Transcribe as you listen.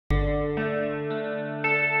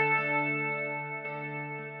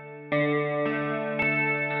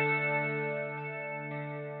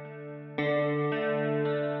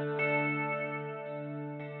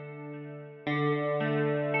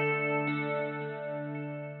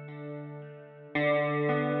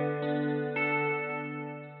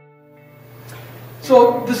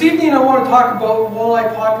So this evening I want to talk about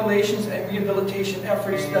walleye populations and rehabilitation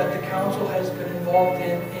efforts that the Council has been involved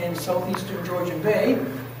in southeastern Georgian Bay.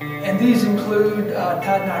 And these include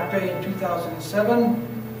Tadnak Bay in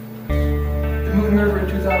 2007, the Moon River in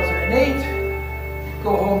 2008,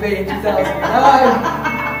 Go Home Bay in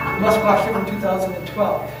 2009, Musquash River in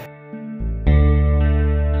 2012.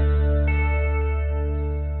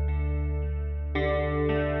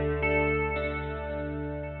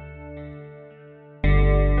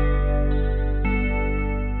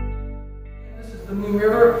 The Moon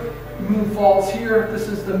River, Moon Falls here. This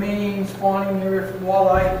is the main spawning area for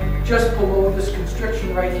walleye, just below this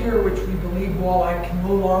constriction right here, which we believe walleye can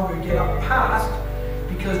no longer get up past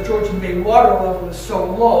because Georgian Bay water level is so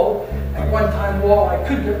low. At one time, walleye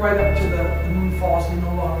could get right up to the Moon Falls. They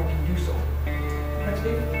no longer can do so. Next,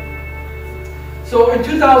 Dave. So in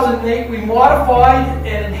 2008, we modified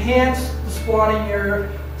and enhanced the spawning area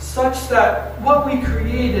such that what we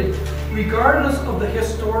created, regardless of the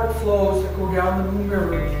historic flows that go down the Moon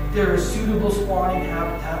River, there is suitable spawning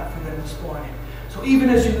habitat for them to spawn in. So even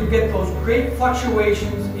as you get those great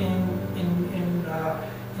fluctuations in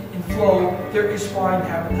flow, there is spawning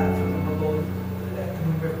habitat for them below at the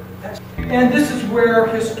Moon River. And this is where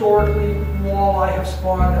historically walleye have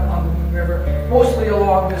spawned on the Moon River, mostly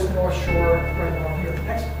along this north shore right along here.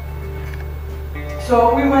 Next.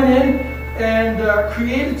 So we went in and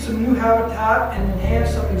created some new habitat and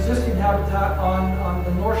enhanced some existing habitat on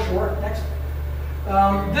the north shore. Next.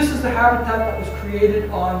 This is the habitat that was created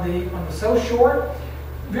on the south shore.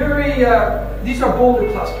 These are boulder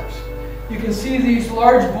clusters. You can see these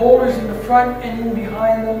large boulders in the front, and in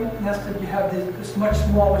behind them nested you have this much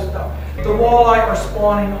smaller stuff. The walleye are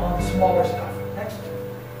spawning on the smaller stuff. Next.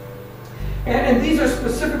 And these are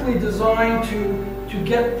specifically designed to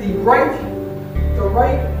get the right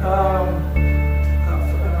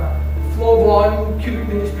flow volume, cubic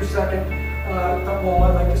meters per second, that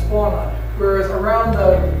walleye like to spawn on. Whereas around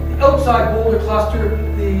the outside boulder cluster,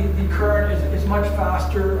 the current is much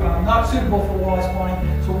faster, not suitable for walleye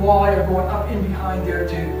spawning, so walleye are going up in behind there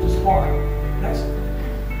to spawn. Next.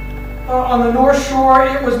 On the north shore,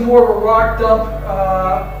 it was more of a rock dump.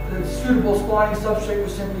 The suitable spawning substrate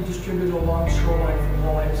was simply distributed along the shoreline for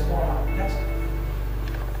walleye to spawn on. Next.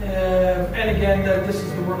 And again, this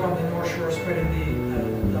is the work on the north shore, spreading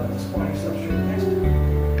the spawning substrate. Next.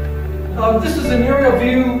 This is an aerial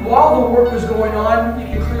view. While the work was going on, you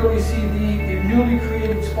can clearly see the newly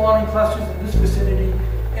created spawning clusters in this vicinity,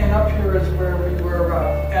 and up here is where we were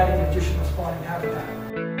adding additional spawning habitat.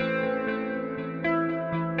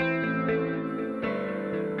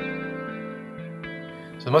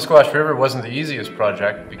 So the Musquash River wasn't the easiest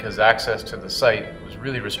project because access to the site was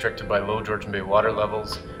really restricted by low Georgian Bay water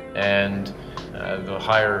levels and the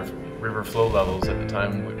higher river flow levels at the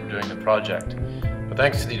time we were doing the project. But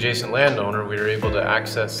thanks to the adjacent landowner, we were able to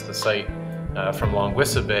access the site from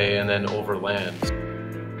Longwissa Bay and then overland.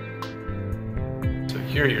 So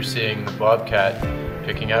here you're seeing the bobcat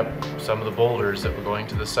picking up some of the boulders that were going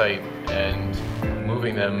to the site and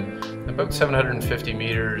moving them about 750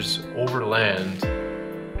 meters overland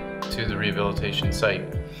to the rehabilitation site.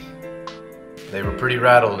 They were pretty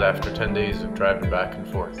rattled after 10 days of driving back and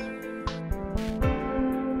forth.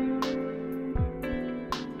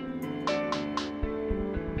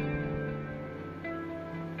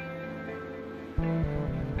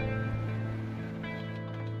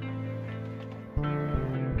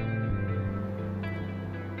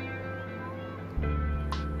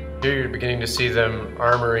 Here you're beginning to see them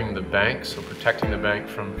armoring the bank, so protecting the bank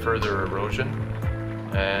from further erosion.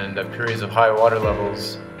 And at periods of high water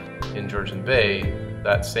levels in Georgian Bay,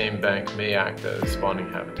 that same bank may act as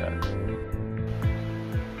spawning habitat.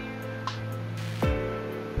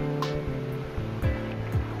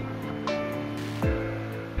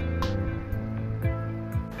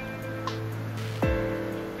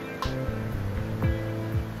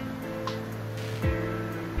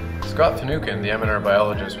 Scott Finucane, the MNR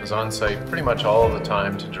biologist, was on site pretty much all of the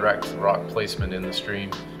time to direct the rock placement in the stream.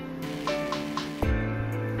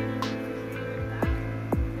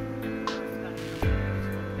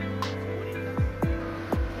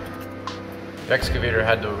 The excavator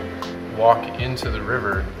had to walk into the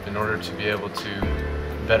river in order to be able to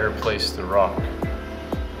better place the rock.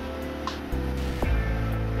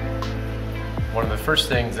 One of the first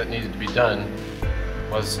things that needed to be done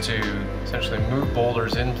was to essentially move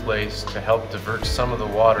boulders in place to help divert some of the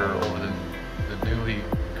water over the newly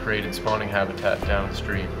created spawning habitat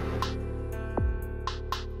downstream.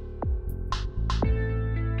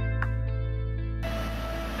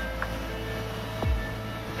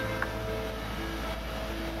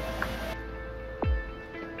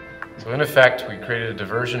 So in effect, we created a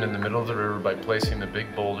diversion in the middle of the river by placing the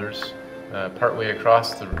big boulders partway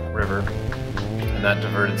across the river, and that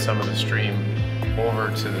diverted some of the stream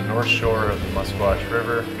over to the north shore of the Musquash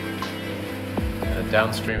River. And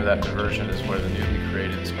downstream of that diversion is where the newly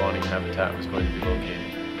created spawning habitat was going to be located.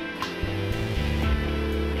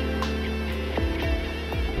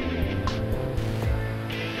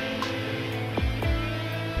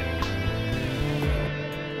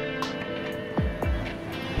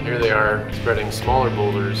 Here they are spreading smaller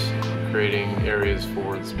boulders, creating areas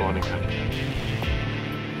for the spawning habitat.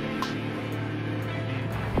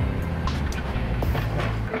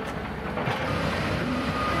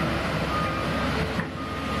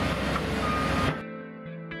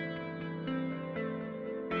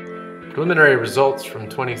 Preliminary results from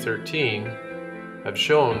 2013 have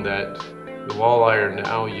shown that the walleye are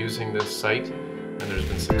now using this site, and there's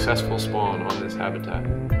been successful spawn on this habitat.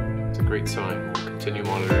 It's a great sign. We'll continue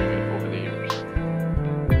monitoring it over